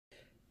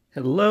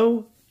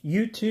Hello,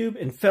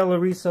 YouTube and fellow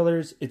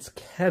resellers. It's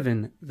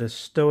Kevin, the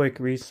Stoic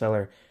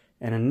Reseller,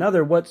 and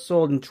another What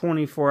Sold in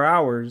 24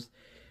 Hours.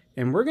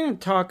 And we're going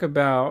to talk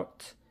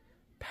about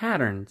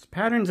patterns.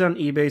 Patterns on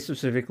eBay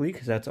specifically,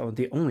 because that's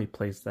the only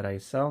place that I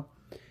sell.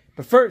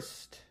 But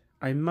first,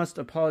 I must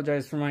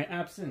apologize for my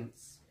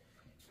absence.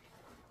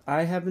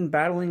 I have been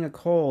battling a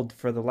cold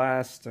for the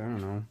last,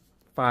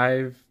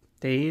 5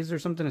 days or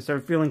something. I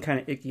started feeling kind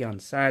of icky on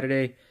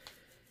Saturday.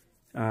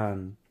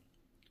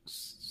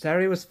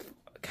 Saturday was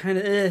kind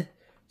of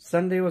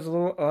Sunday was a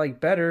little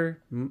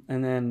better, and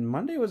then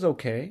Monday was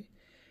okay,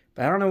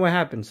 but I don't know what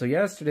happened. So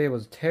yesterday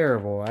was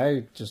terrible.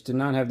 I just did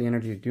not have the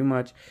energy to do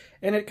much,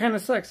 and it kind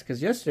of sucks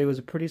because yesterday was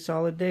a pretty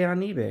solid day on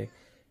eBay.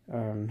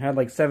 Had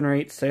like 7 or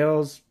 8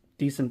 sales,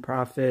 decent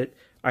profit,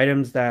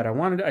 items that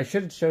I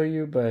should show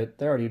you, but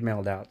they're already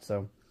mailed out.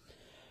 So,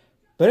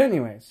 but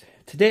anyways,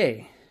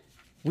 today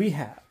we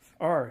have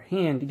our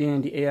handy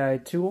dandy AI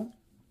tool.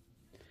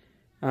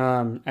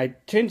 I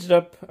changed it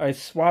up. I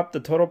swapped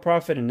the total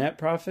profit and net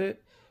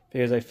profit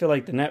because I feel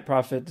like the net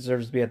profit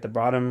deserves to be at the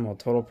bottom while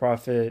total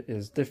profit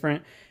is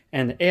different.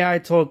 And the AI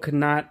tool could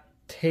not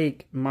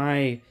take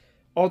my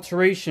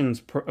alterations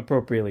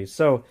appropriately.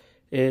 So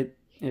it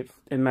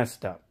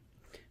messed up.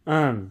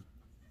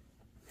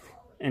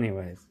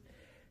 Anyways,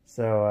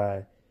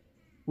 so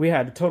we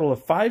had a total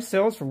of 5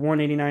 sales for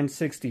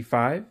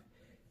 $189.65.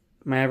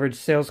 My average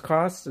sales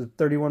cost is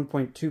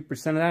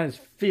 31.2% of that is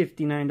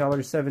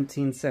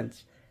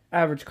 $59.17.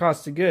 Average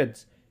cost of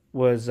goods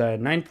was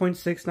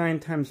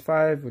 9.69 times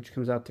 5, which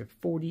comes out to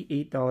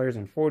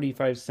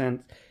 $48.45,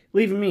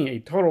 leaving me a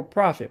total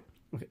profit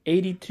of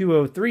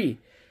 $82.03.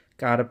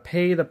 Gotta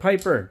pay the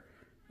piper.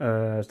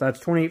 So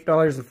that's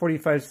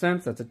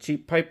 $28.45. That's a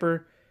cheap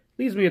piper.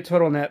 Leaves me a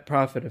total net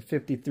profit of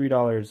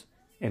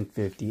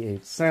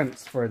 $53.58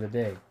 for the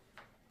day.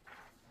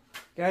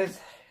 Guys,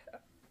 I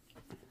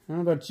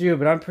don't know about you,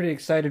 but I'm pretty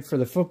excited for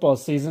the football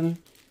season.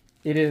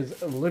 It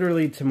is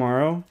literally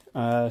tomorrow,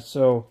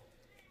 so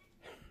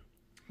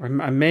I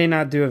may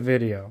not do a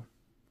video.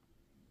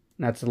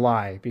 That's a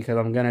lie, because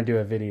I'm going to do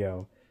a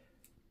video.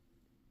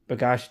 But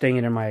gosh dang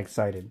it, am I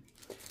excited.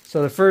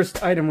 So the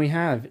first item we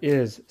have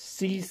is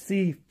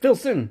CC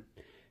Filson.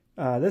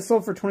 This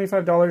sold for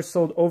 $25,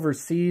 sold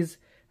overseas.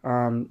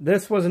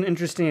 This was an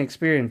interesting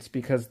experience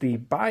because the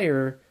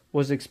buyer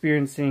was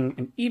experiencing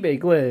an eBay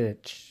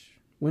glitch.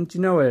 Wouldn't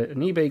you know it? An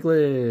eBay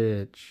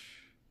glitch.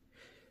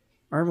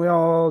 Aren't we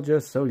all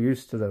just so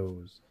used to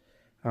those?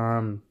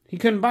 He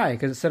couldn't buy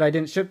because it said I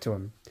didn't ship to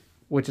him.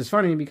 Which is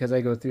funny because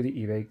I go through the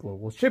eBay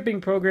Global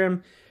Shipping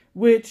Program,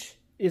 which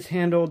is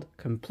handled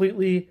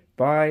completely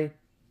by,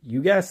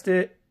 you guessed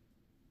it,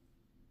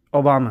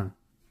 Obama.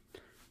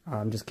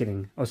 I'm just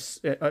kidding. It's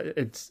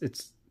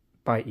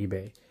by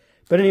eBay.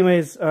 But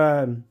anyways,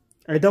 I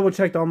double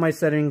checked all my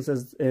settings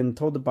and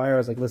told the buyer, I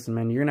was like, listen,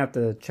 man, you're going to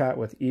have to chat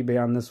with eBay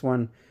on this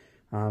one.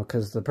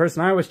 Because the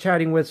person I was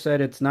chatting with said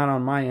it's not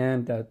on my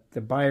end, that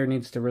the buyer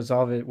needs to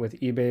resolve it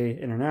with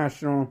eBay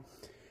International.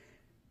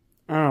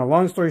 I don't know,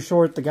 long story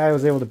short, the guy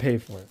was able to pay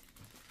for it.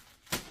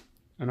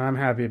 And I'm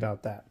happy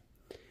about that.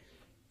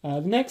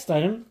 The next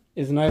item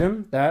is an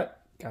item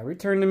that got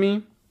returned to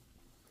me.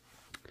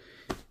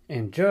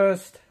 And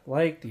just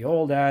like the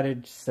old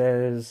adage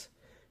says,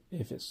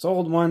 if it's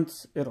sold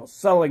once, it'll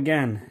sell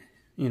again.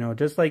 You know,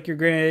 just like your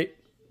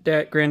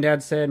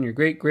granddad said, and your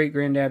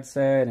great-great-granddad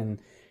said, and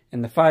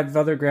the 5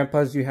 other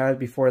grandpas you had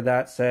before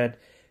that said,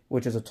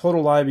 which is a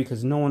total lie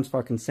because no one's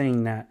fucking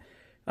saying that.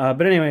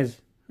 But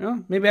anyways,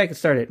 well, maybe I could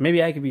start it.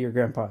 Maybe I could be your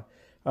grandpa.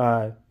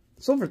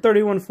 Sold for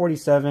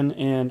 $31.47,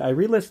 and I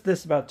relisted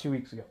this about 2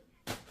 weeks ago.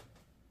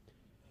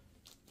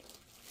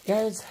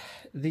 Guys,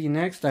 the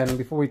next item,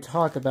 before we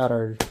talk about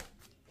our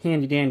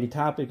handy-dandy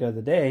topic of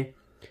the day,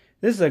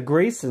 this is a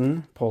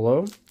Grayson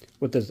polo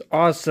with this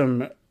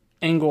awesome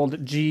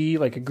angled G,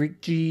 like a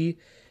Greek G,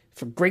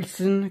 for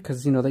Grayson,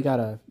 because you know they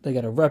gotta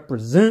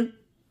represent.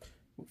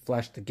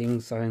 Flash the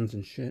gang signs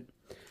and shit.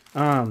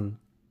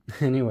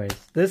 Anyways,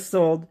 this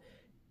sold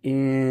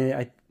in,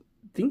 I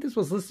think this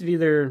was listed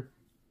either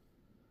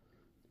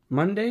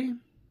Monday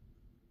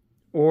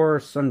or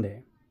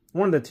Sunday,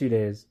 one of the 2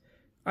 days.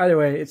 Either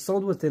way, it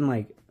sold within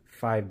like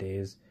 5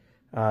 days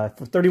for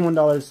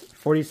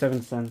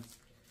 $31.47.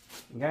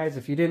 Guys,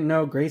 if you didn't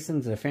know,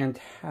 Grayson's a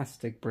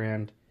fantastic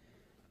brand.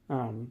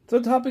 So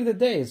the topic of the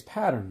day is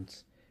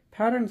patterns.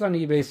 Patterns on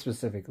eBay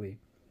specifically.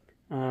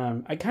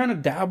 I kind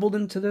of dabbled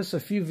into this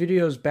a few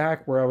videos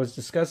back where I was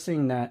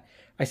discussing that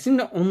I seem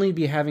to only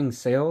be having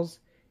sales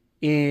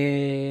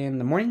in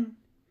the morning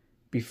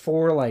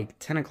before like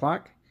 10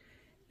 o'clock.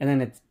 And then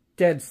it's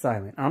dead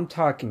silent. I'm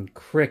talking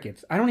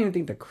crickets. I don't even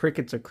think the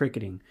crickets are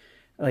cricketing.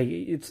 Like,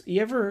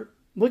 you ever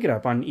look it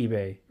up on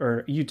eBay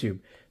or YouTube.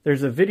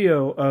 There's a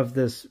video of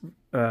this,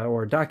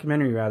 or a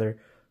documentary rather,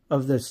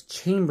 of this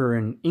chamber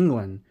in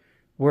England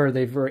where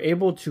they were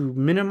able to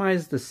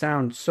minimize the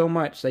sound so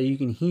much that you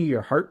can hear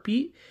your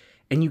heartbeat,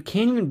 and you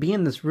can't even be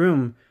in this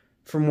room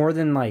for more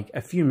than like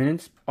a few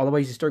minutes,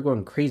 otherwise you start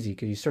going crazy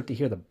because you start to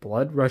hear the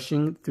blood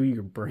rushing through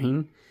your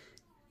brain.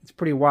 It's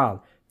pretty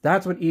wild.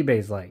 That's what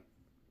eBay's like.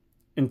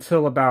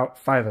 until about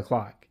 5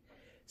 o'clock.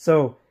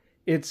 So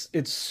it's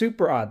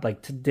super odd.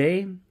 Like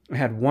today, I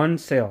had one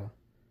sale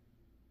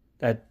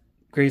at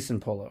Grayson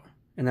Polo,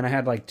 and then I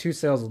had like 2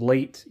 sales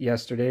late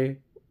yesterday.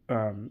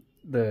 What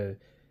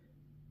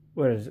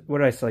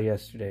did I sell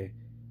yesterday?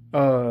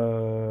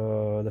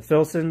 The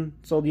Filson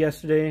sold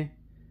yesterday,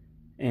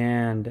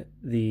 and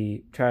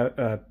the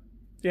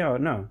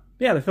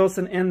the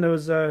Filson and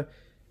those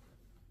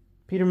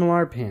Peter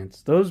Millar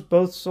pants. Those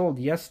both sold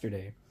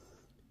yesterday.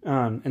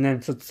 And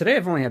then so today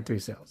I've only had 3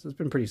 sales. It's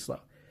been pretty slow.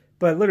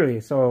 But literally,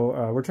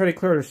 so we're trying to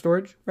clear our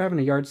storage. We're having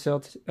a yard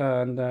sale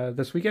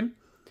this weekend.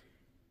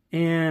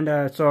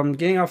 And so I'm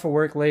getting off of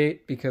work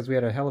late because we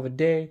had a hell of a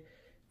day,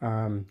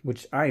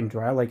 which I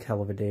enjoy. I like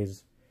hell of a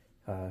days.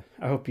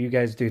 I hope you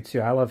guys do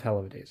too. I love hell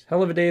of a days.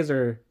 Hell of a days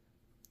are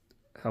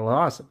hella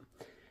awesome.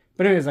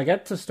 But anyways, I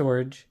got to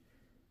storage,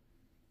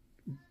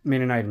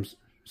 made an item,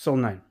 sold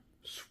an item.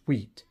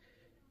 Sweet.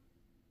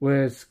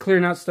 Was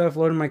clearing out stuff,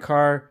 loading my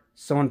car.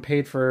 Someone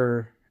paid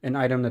for an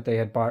item that they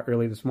had bought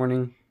early this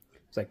morning.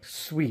 It's like,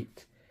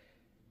 sweet.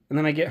 And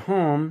then I get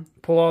home,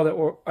 pull all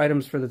the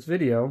items for this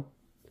video,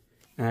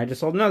 and I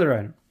just sold another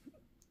item.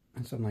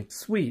 And so I'm like,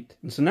 sweet.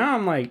 And so now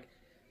I'm like,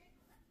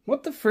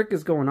 what the frick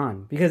is going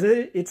on? Because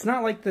it's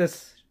not like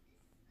this,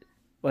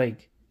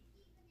 like,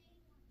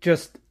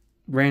 just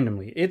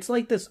randomly. It's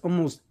like this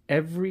almost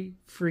every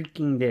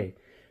freaking day.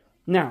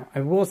 Now,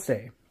 I will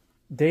say,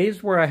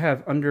 days where I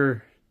have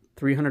under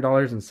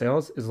 $300 in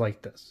sales is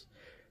like this.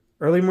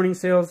 Early morning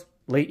sales,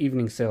 late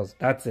evening sales.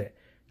 That's it.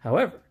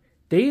 However,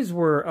 days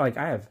where like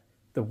I have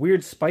the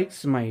weird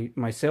spikes in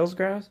my sales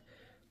graphs,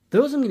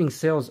 those I'm getting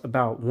sales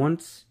about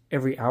once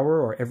every hour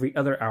or every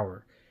other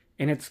hour.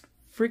 And it's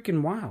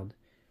freaking wild.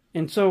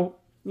 And so,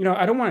 you know,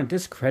 I don't want to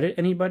discredit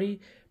anybody,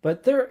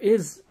 but there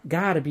is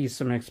got to be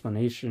some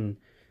explanation.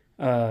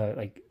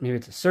 Like maybe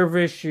it's a server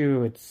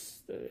issue.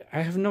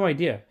 I have no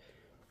idea.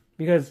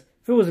 Because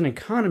if it was an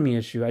economy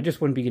issue, I just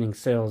wouldn't be getting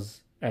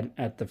sales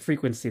at the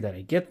frequency that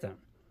I get them.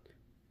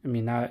 I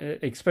mean,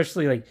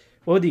 especially like,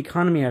 what would the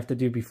economy have to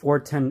do before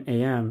 10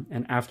 a.m.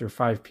 and after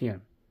 5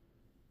 p.m.?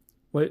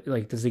 What,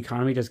 like, does the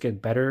economy just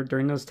get better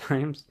during those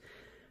times?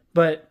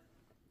 But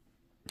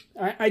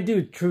I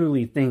do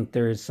truly think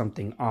there is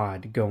something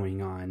odd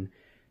going on.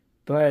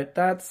 But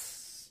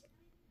that's,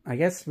 I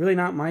guess, really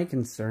not my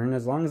concern.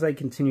 As long as I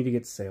continue to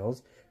get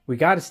sales, we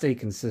got to stay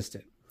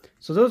consistent.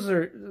 So those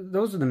are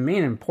the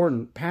main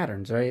important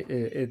patterns, right?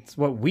 It's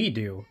what we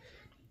do.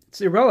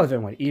 It's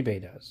irrelevant what eBay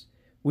does.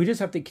 We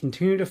just have to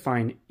continue to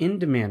find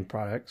in-demand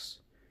products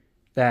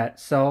that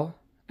sell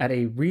at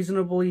a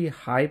reasonably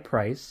high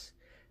price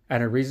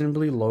at a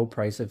reasonably low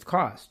price of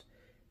cost.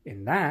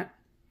 And that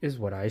is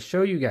what I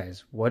show you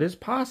guys, what is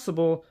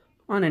possible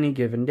on any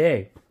given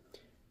day.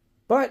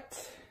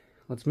 But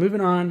let's move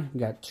it on. We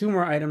got 2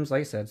 more items,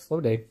 like I said,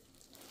 slow day,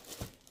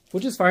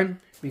 which is fine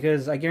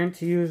because I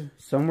guarantee you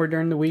somewhere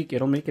during the week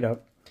it'll make it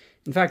up.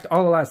 In fact,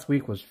 all of last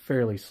week was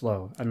fairly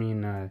slow. I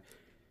mean,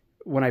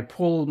 when I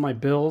pulled my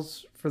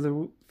bills for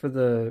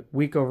the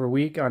week over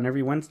week on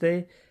every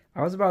Wednesday,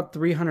 I was about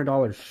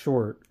 $300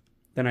 short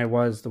than I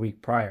was the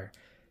week prior.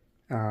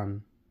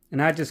 And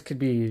that just could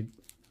be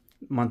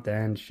month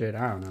end shit.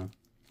 I don't know.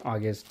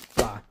 August,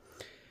 blah.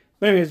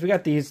 But anyways, we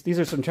got these. These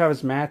are some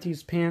Travis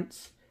Matthews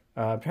pants.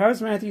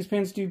 Travis Matthews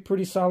pants do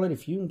pretty solid.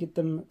 If you can get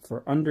them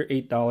for under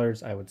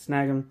 $8, I would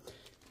snag them.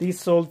 These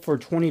sold for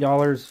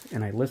 $20,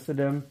 and I listed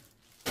them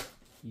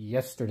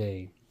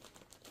yesterday.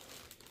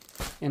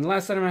 And the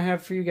last item I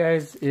have for you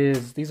guys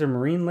is, these are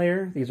Marine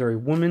Layer. These are a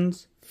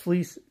woman's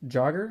fleece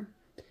jogger.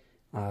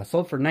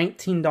 Sold for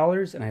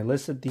 $19, and I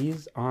listed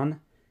these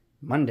on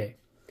Monday.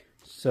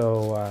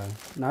 So,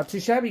 not too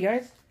shabby,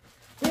 guys.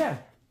 Yeah.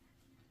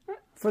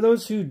 For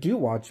those who do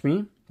watch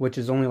me, which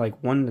is only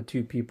like 1 to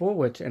 2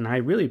 people, and I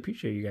really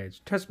appreciate you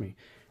guys. Trust me.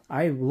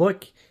 I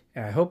look,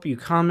 and I hope you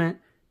comment,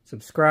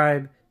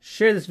 subscribe,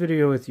 share this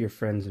video with your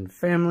friends and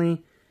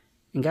family.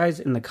 And guys,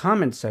 in the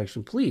comment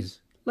section,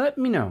 please let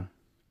me know,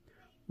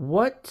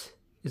 what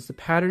is the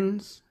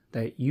patterns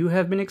that you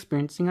have been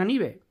experiencing on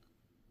eBay?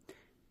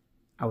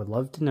 I would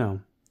love to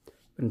know.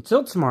 But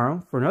until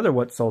tomorrow, for another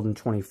What Sold in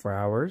 24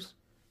 Hours,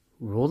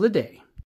 rule the day.